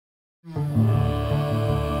Hello,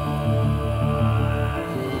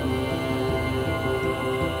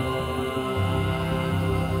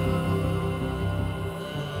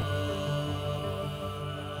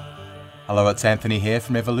 it's Anthony here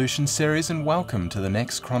from Evolution Series, and welcome to the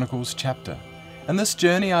next Chronicles chapter. In this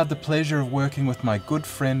journey I had the pleasure of working with my good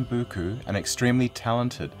friend Bukhu, an extremely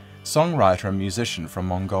talented songwriter and musician from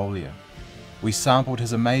Mongolia. We sampled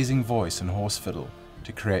his amazing voice and horse fiddle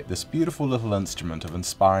to create this beautiful little instrument of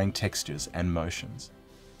inspiring textures and motions.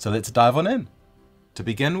 So let's dive on in. To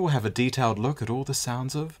begin, we'll have a detailed look at all the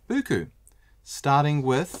sounds of Bukhu, starting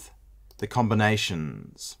with the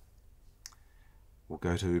combinations. We'll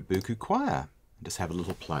go to Bukhu Choir and just have a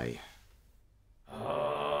little play.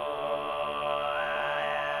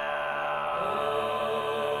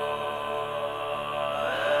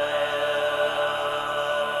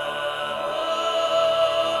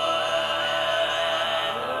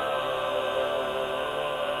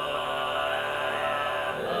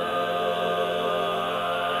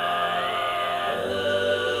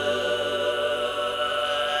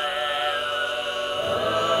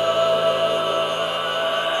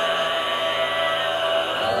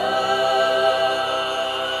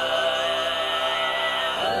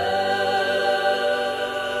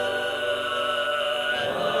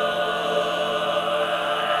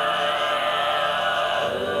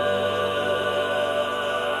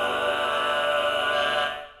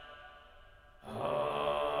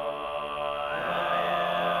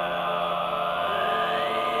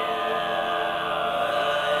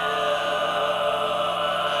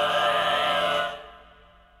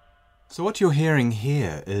 So what you're hearing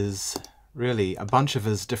here is really a bunch of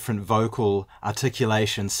his different vocal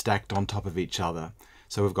articulations stacked on top of each other.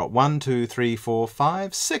 So we've got 1, 2, 3, 4,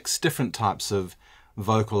 5, 6 different types of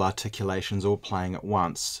vocal articulations all playing at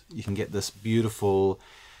once. You can get this beautiful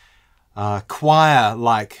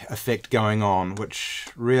choir-like effect going on, which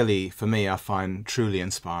really, for me, I find truly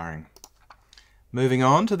inspiring. Moving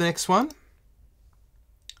on to the next one.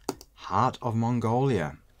 Heart of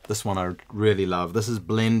Mongolia. This one I really love. This is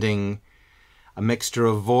blending a mixture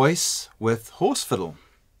of voice with horse fiddle.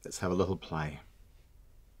 Let's have a little play.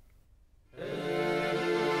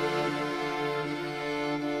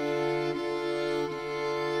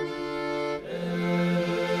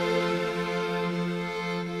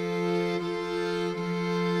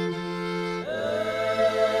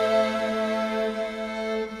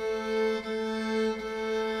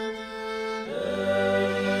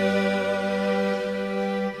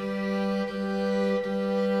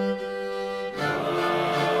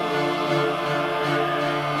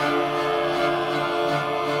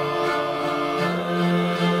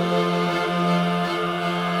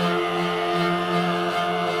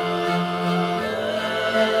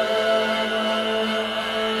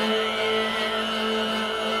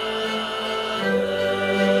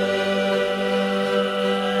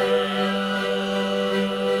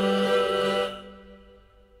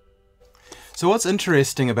 So what's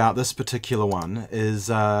interesting about this particular one is,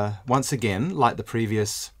 once again, like the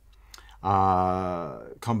previous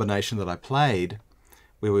combination that I played,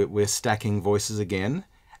 we're stacking voices again,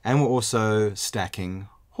 and we're also stacking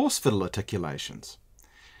horse fiddle articulations.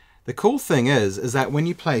 The cool thing is that when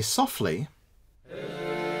you play softly,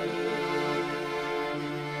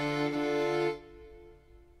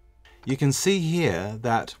 you can see here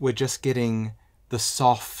that we're just getting the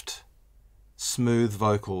soft, smooth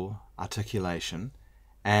vocal articulation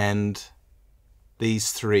and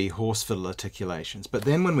these 3 horse fiddle articulations. But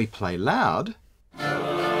then when we play loud,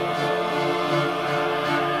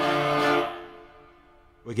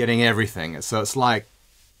 we're getting everything. So it's like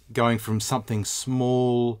going from something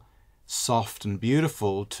small, soft and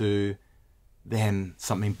beautiful to then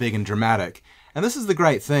something big and dramatic. And this is the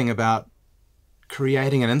great thing about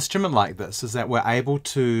creating an instrument like this, is that we're able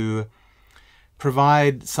to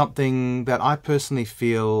provide something that I personally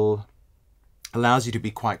feel allows you to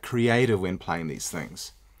be quite creative when playing these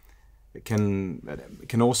things. It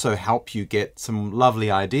can also help you get some lovely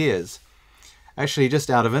ideas. Actually, just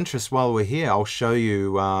out of interest, while we're here, I'll show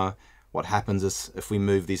you what happens if we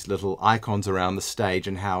move these little icons around the stage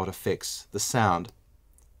and how it affects the sound.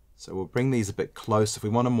 So we'll bring these a bit close if we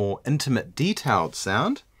want a more intimate, detailed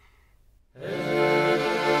sound.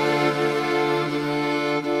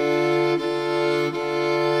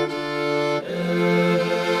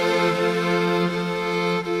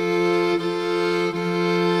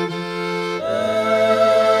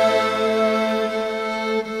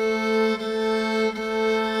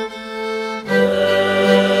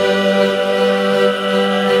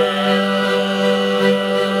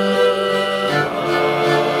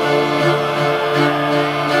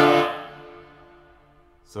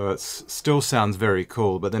 So it still sounds very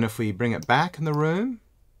cool, but then if we bring it back in the room,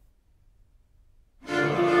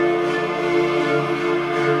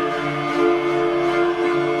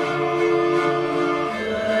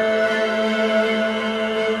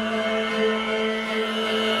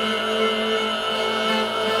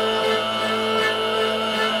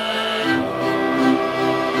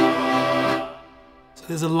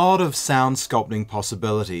 there's a lot of sound sculpting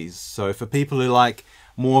possibilities. So for people who like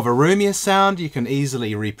more of a roomier sound, you can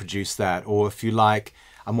easily reproduce that. Or if you like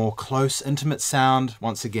a more close, intimate sound,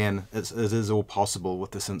 once again, it is all possible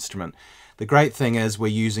with this instrument. The great thing is we're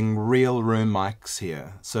using real room mics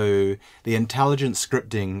here. So the intelligent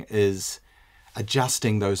scripting is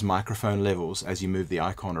adjusting those microphone levels as you move the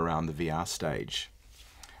icon around the VR stage.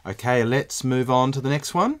 Okay, let's move on to the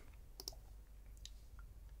next one.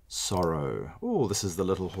 Sorrow. Oh, this is the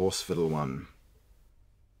little horse fiddle one.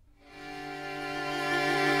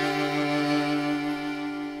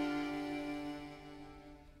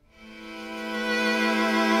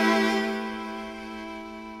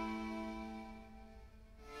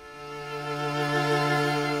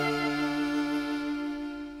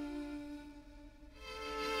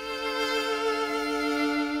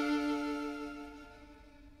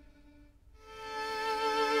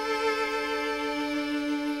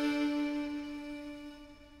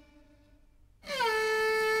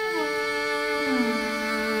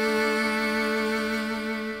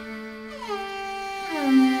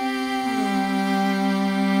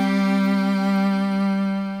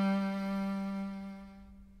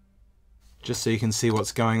 Just so you can see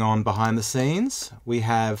what's going on behind the scenes, we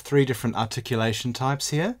have 3 different articulation types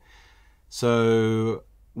here. So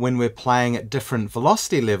when we're playing at different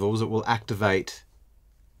velocity levels, it will activate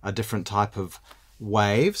a different type of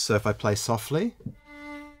wave. So if I play softly,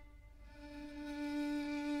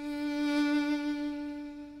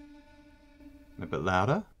 a bit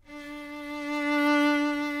louder,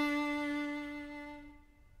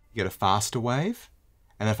 you get a faster wave.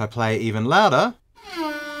 And if I play even louder,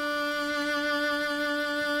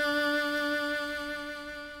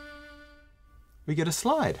 we get a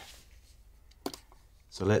slide.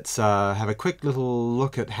 So let's have a quick little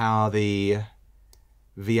look at how the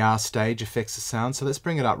VR stage affects the sound. So let's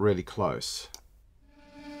bring it up really close.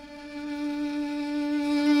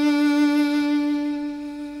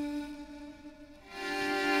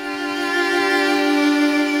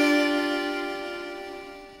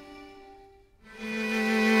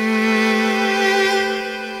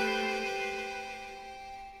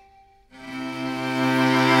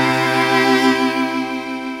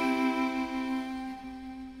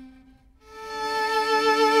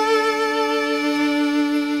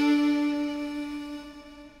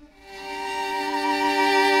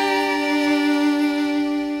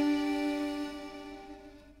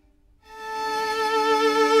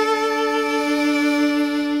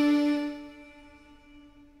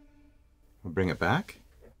 We'll bring it back.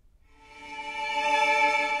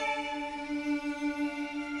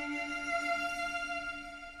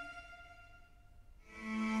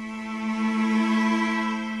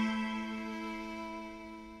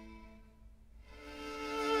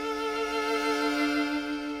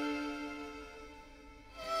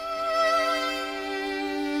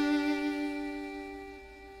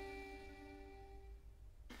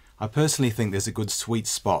 I personally think there's a good sweet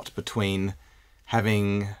spot between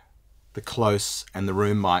having the close and the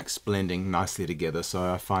room mics blending nicely together.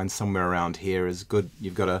 So I find somewhere around here is good.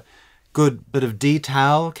 You've got a good bit of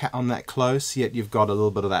detail on that close, yet you've got a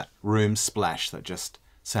little bit of that room splash that just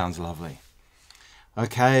sounds lovely.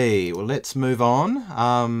 Okay, well let's move on,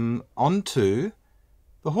 onto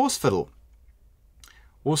the horse fiddle.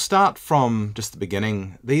 We'll start from just the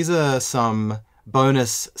beginning. These are some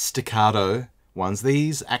bonus staccato ones.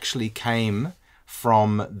 These actually came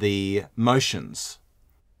from the motions.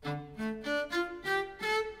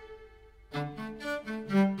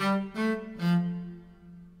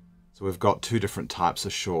 So we've got 2 different types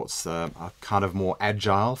of shorts, a kind of more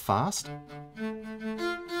agile, fast,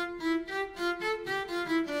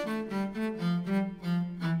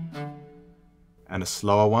 and a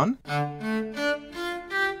slower one.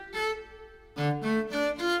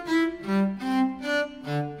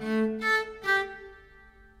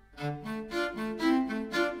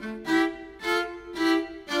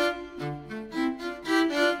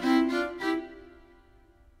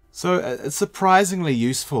 So it's surprisingly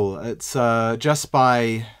useful. It's just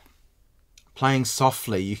by playing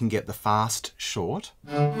softly you can get the fast short,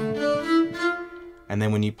 and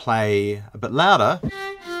then when you play a bit louder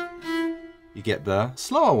you get the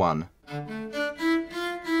slower one.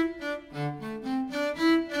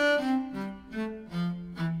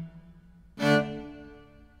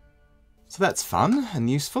 So that's fun and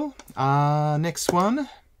useful. Next one,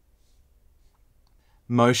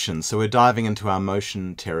 motion. So we're diving into our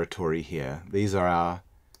motion territory here. These are our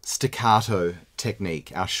staccato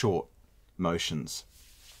technique, our short motions.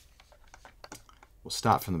 We'll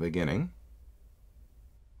start from the beginning.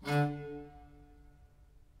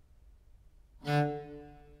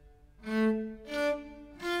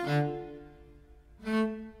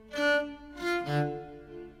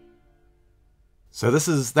 So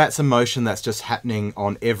that's a motion that's just happening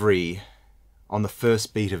on the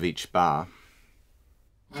first beat of each bar.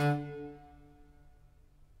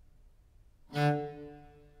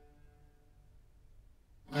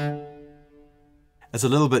 It's a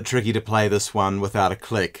little bit tricky to play this one without a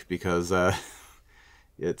click because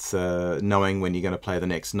it's knowing when you're going to play the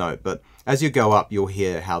next note. But as you go up, you'll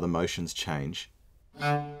hear how the motions change.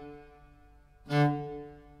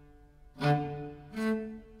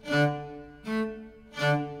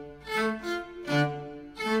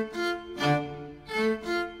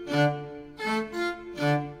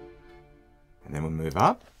 And then we'll move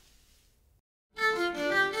up.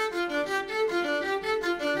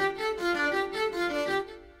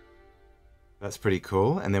 That's pretty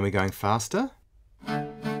cool. And then we're going faster.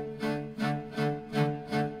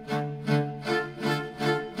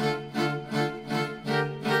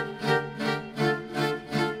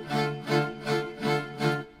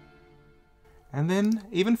 And then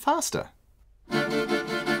even faster.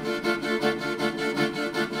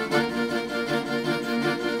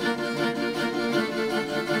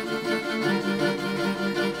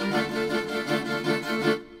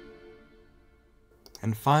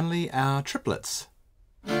 And finally, our triplets.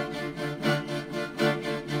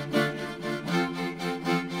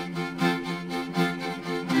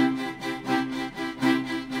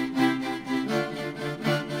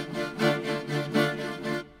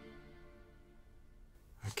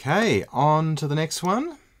 Okay, on to the next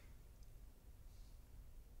one.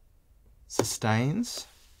 Sustains.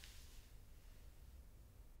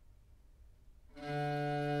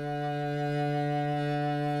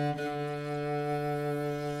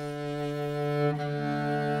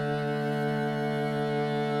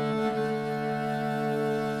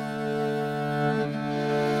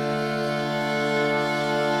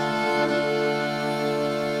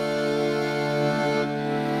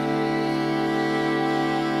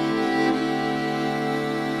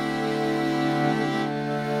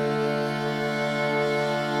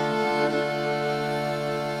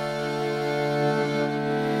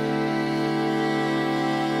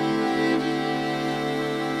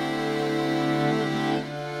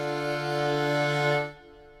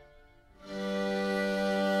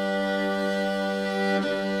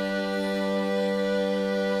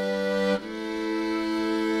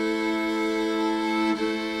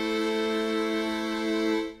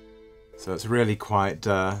 So it's really quite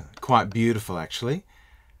beautiful, actually.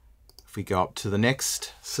 If we go up to the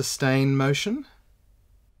next sustain motion.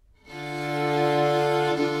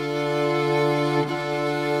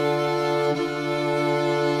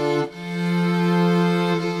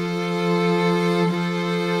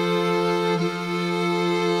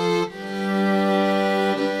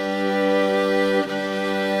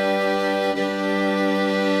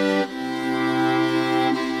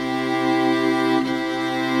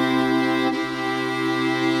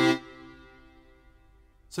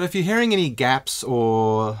 So if you're hearing any gaps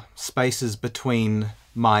or spaces between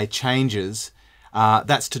my changes,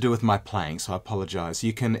 that's to do with my playing, so I apologize.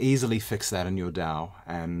 You can easily fix that in your DAW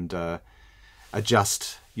and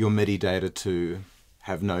adjust your MIDI data to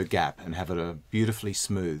have no gap and have a beautifully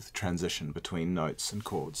smooth transition between notes and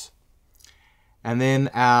chords. And then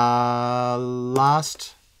our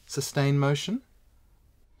last sustain motion.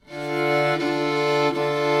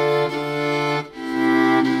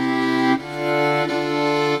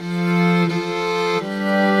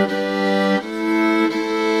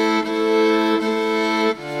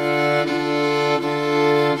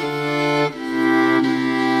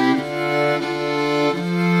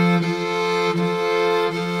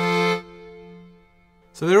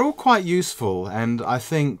 So they're all quite useful, and I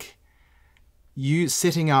think you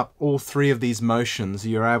setting up all three of these motions,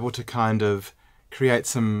 you're able to kind of create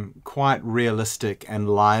some quite realistic and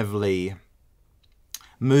lively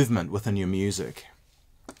movement within your music.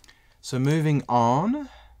 So moving on,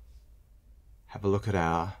 have a look at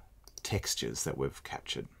our textures that we've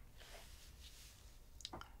captured.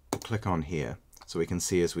 We'll click on here so we can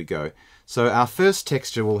see as we go. So our first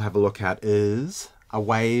texture we'll have a look at is a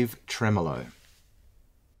wave tremolo.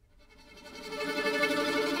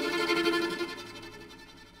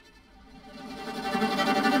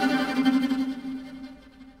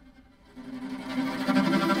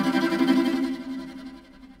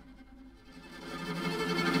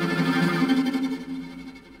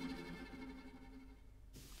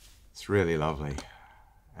 really lovely.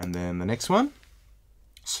 And then the next one,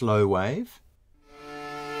 slow wave.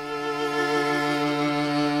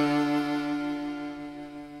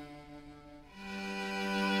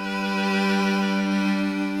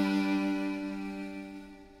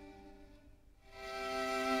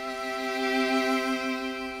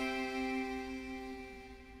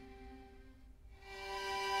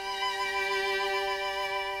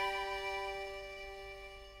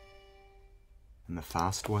 And the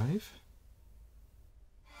fast wave.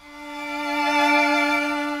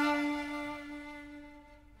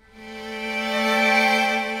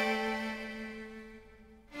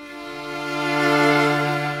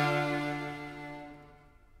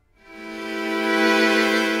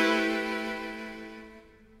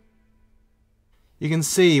 You can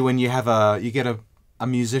see when you get a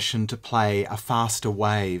musician to play a faster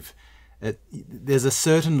wave, there's a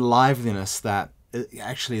certain liveliness that it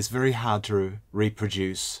actually is very hard to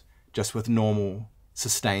reproduce just with normal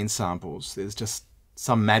sustain samples. There's just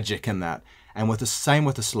some magic in that. And with the same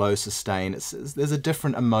with the slow sustain, there's a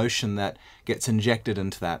different emotion that gets injected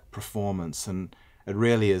into that performance, and it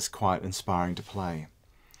really is quite inspiring to play.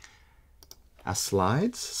 Our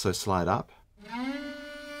slides, so slide up.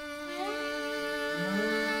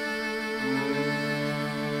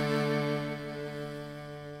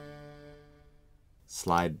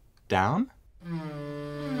 Slide down.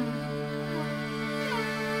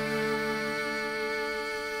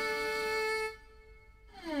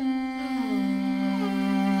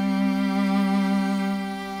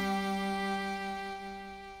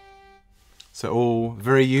 So all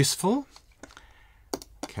very useful.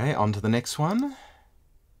 Okay, on to the next one.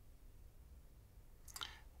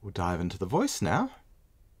 We'll dive into the voice now.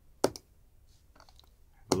 Have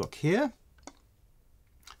a look here.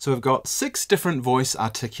 So we've got 6 different voice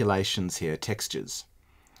articulations here, textures.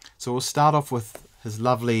 So we'll start off with his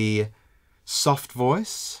lovely soft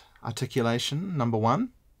voice articulation, number 1.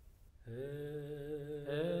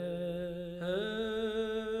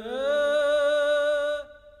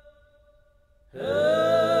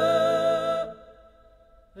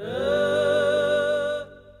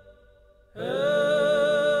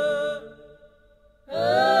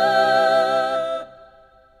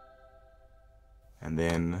 And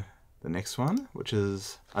then the next one, which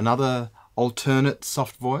is another alternate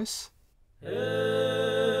soft voice.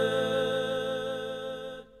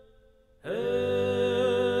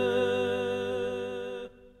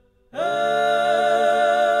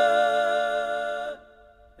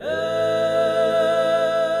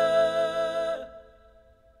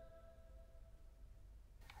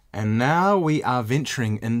 And now we are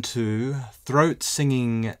venturing into throat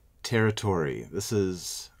singing territory. This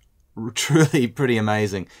is truly pretty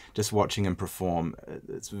amazing just watching him perform.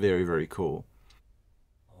 It's very, very cool.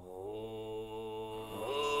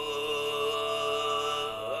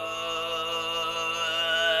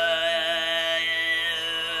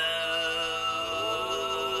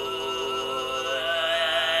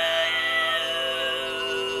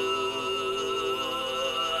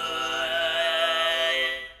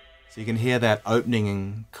 So you can hear that opening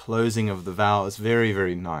and closing of the vowel. It's very,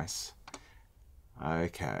 very nice.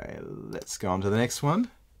 Okay, let's go on to the next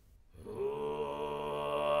one.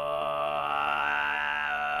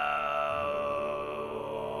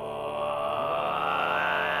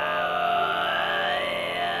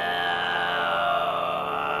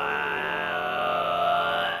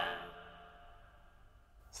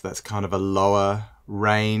 So that's kind of a lower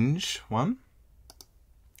range one.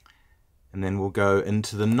 And then we'll go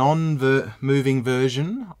into the non-moving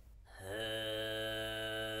version.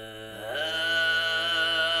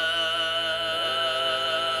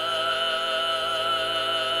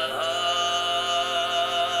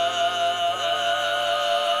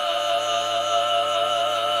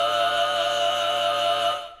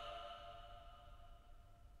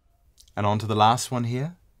 And on to the last one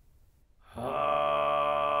here.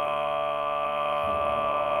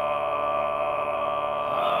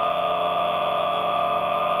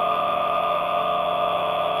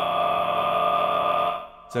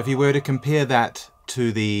 So if you were to compare that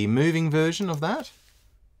to the moving version of that.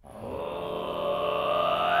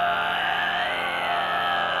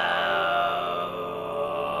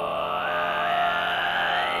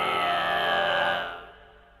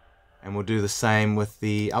 And we'll do the same with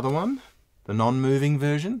the other one, the non-moving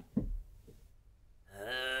version.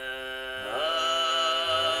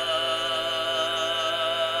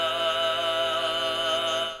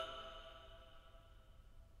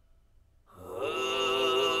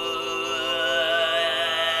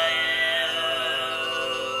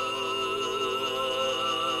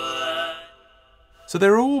 So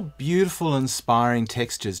they're all beautiful, inspiring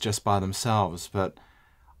textures just by themselves, but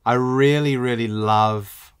I really, really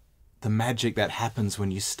love the magic that happens when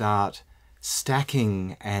you start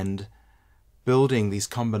stacking and building these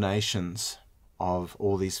combinations of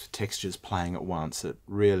all these textures playing at once. It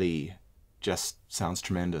really just sounds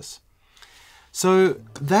tremendous. So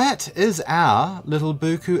that is our little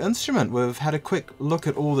Bukhu instrument. We've had a quick look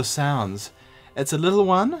at all the sounds. It's a little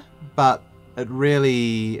one, but it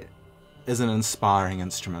really is an inspiring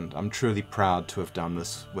instrument. I'm truly proud to have done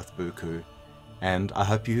this with Bukhu, and I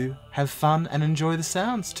hope you have fun and enjoy the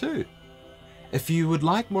sounds too. If you would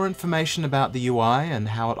like more information about the UI and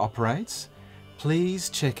how it operates,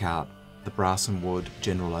 please check out the Brass and Wood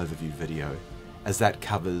General Overview video, as that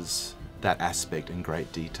covers that aspect in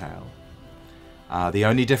great detail. The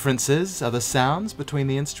only differences are the sounds between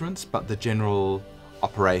the instruments, but the general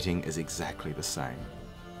operating is exactly the same.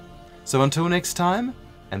 So until next time,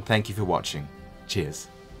 and thank you for watching. Cheers.